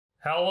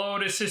Hello,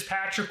 this is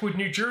Patrick with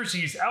New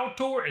Jersey's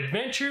Outdoor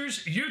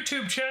Adventures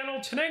YouTube channel.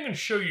 Today I'm going to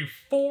show you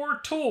 4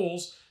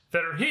 tools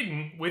that are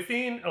hidden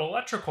within an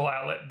electrical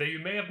outlet that you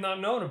may have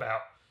not known about.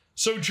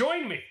 So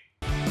join me.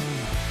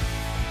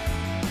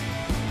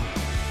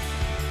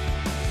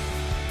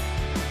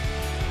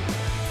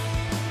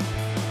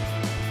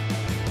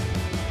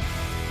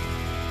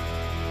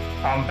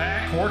 I'm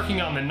back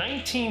working on the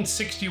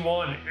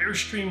 1961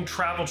 Airstream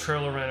travel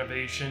trailer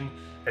renovation,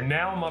 and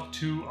now I'm up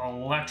to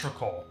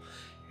electrical.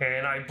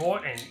 And I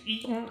bought an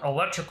EATON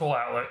electrical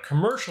outlet,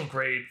 commercial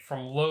grade,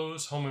 from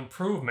Lowe's Home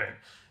Improvement.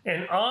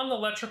 And on the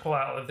electrical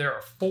outlet, there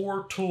are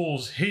 4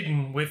 tools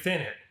hidden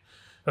within it.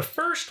 The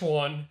first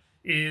one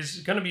is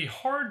going to be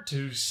hard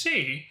to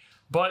see,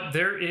 but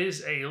there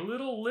is a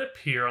little lip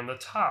here on the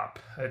top.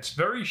 It's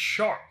very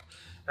sharp.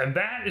 And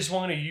that is what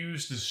I'm going to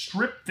use to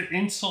strip the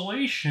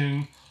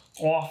insulation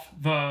off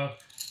the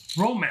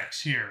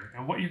Romex here.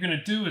 And what you're going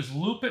to do is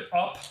loop it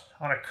up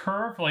on a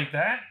curve like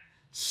that,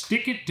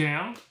 stick it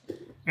down,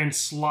 and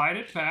slide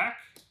it back.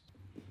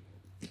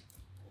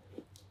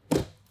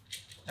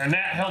 And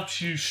that helps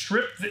you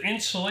strip the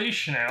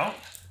insulation out.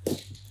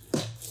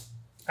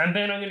 And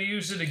then I'm going to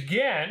use it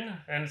again,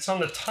 and it's on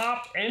the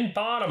top and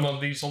bottom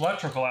of these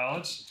electrical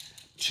outlets,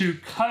 to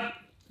cut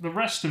the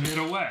rest of it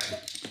away.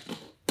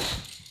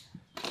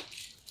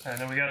 And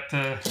then we got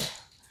the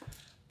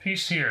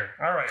piece here.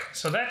 All right,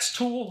 so that's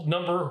tool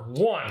number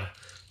 1.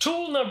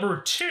 Tool number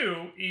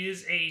 2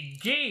 is a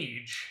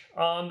gauge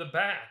on the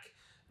back.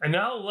 And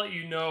that'll let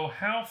you know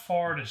how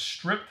far to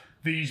strip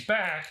these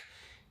back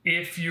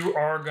if you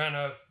are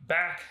gonna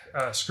back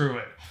screw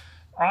it.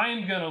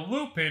 I'm gonna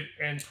loop it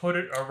and put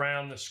it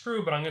around the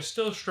screw, but I'm gonna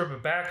still strip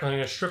it back. I'm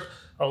gonna strip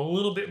a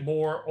little bit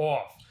more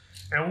off.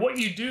 And what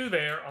you do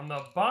there on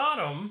the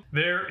bottom,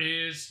 there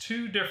is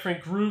 2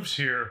 different grooves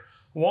here.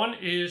 One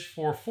is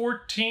for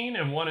 14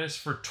 and one is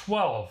for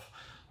 12.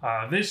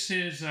 This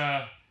is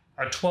a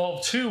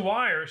 12-2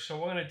 wire, so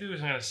what I'm gonna do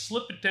is I'm gonna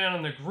slip it down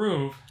in the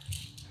groove,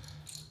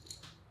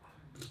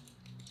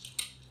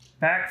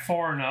 back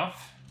far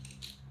enough,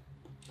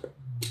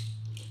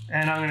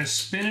 and I'm going to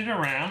spin it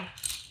around,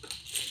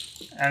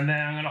 and then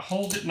I'm going to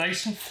hold it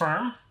nice and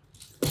firm,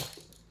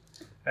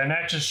 and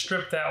that just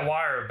stripped that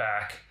wire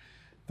back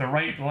the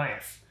right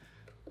length.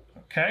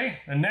 Okay,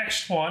 the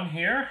next one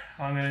here,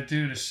 I'm going to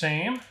do the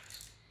same.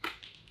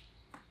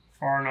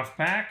 Far enough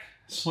back,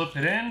 slip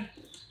it in,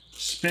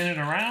 spin it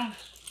around,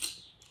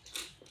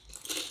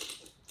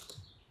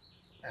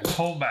 and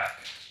pull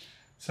back.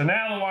 So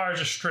now the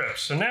wires are stripped.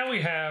 So now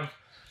we have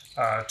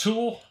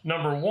tool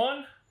number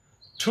 1,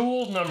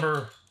 tool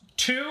number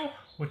 2,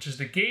 which is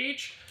the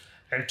gauge,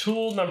 and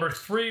tool number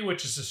 3,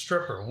 which is the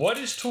stripper. What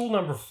is tool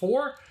number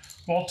 4?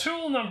 Well,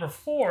 tool number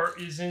 4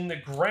 is in the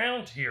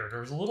ground here.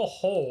 There's a little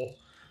hole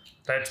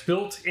that's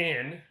built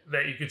in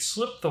that you could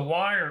slip the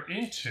wire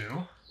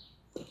into,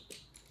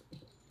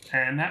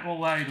 and that will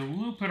allow you to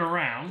loop it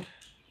around.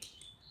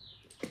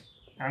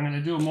 I'm going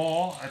to do them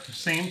all at the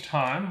same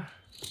time.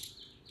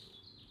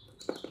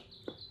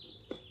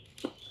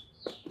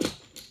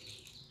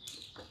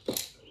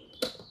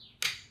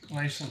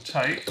 Nice and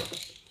tight.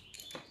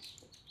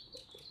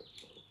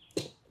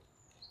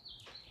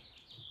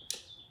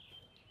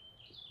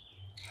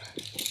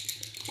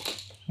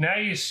 Now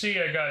you see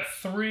I got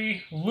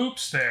 3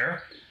 loops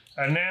there,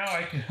 and now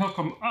I can hook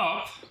them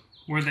up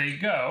where they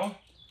go.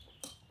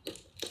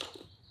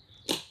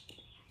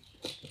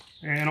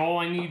 And all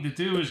I need to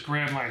do is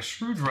grab my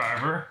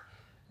screwdriver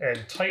and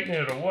tighten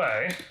it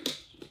away.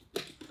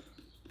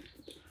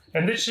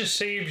 And this just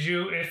saves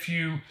you if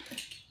you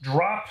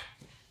drop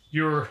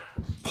your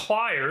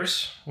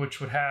pliers, which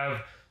would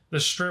have the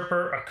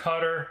stripper, a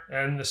cutter,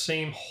 and the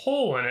same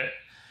hole in it,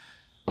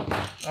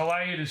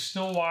 allow you to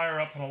still wire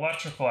up an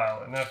electrical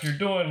outlet. Now, if you're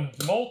doing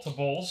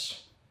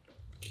multiples,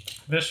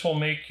 this will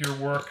make your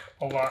work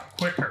a lot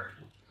quicker.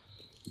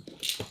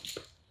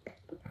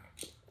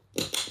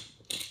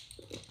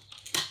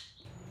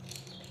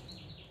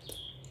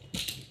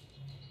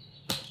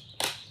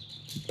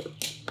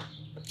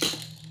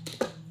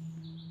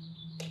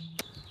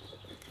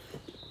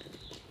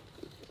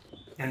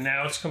 And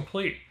now it's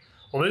complete.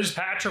 Well, this is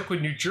Patrick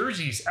with New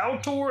Jersey's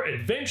Outdoor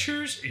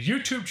Adventures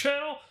YouTube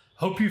channel.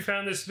 Hope you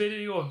found this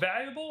video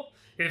valuable.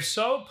 If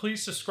so,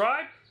 please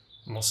subscribe,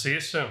 and we'll see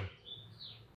you soon.